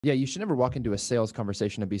Yeah, you should never walk into a sales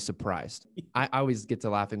conversation and be surprised. I always get to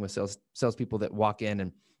laughing with salespeople that walk in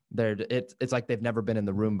and it's like they've never been in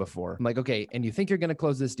the room before. I'm like, okay, and you think you're going to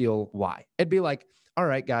close this deal? Why? It'd be like, all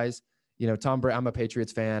right, guys, Tom Brady. I'm a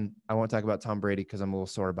Patriots fan. I won't talk about Tom Brady because I'm a little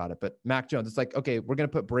sore about it. But Mac Jones, it's like, okay, we're going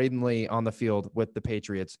to put Braden Lee on the field with the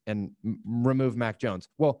Patriots and remove Mac Jones.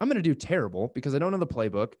 Well, I'm going to do terrible because I don't know the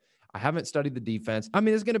playbook. I haven't studied the defense. I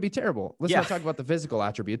mean, it's going to be terrible. Let's not talk about the physical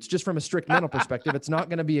attributes. Just from a strict mental perspective, it's not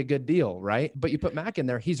going to be a good deal, right? But you put Mac in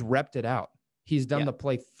there, he's repped it out. He's done the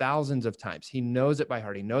play thousands of times. He knows it by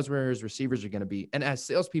heart. He knows where his receivers are going to be. And as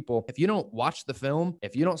salespeople, if you don't watch the film,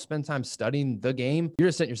 if you don't spend time studying the game, you're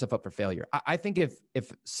just setting yourself up for failure. I think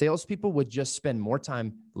if salespeople would just spend more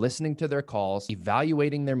time listening to their calls,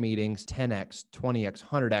 evaluating their meetings, 10x, 20x,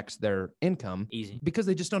 100x their income, easy, because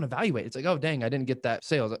they just don't evaluate. It's like, oh, dang, I didn't get that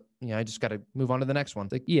sales. I just got to move on to the next one.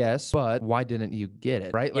 It's like, yes, but why didn't you get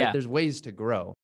it? Right? Like, there's ways to grow.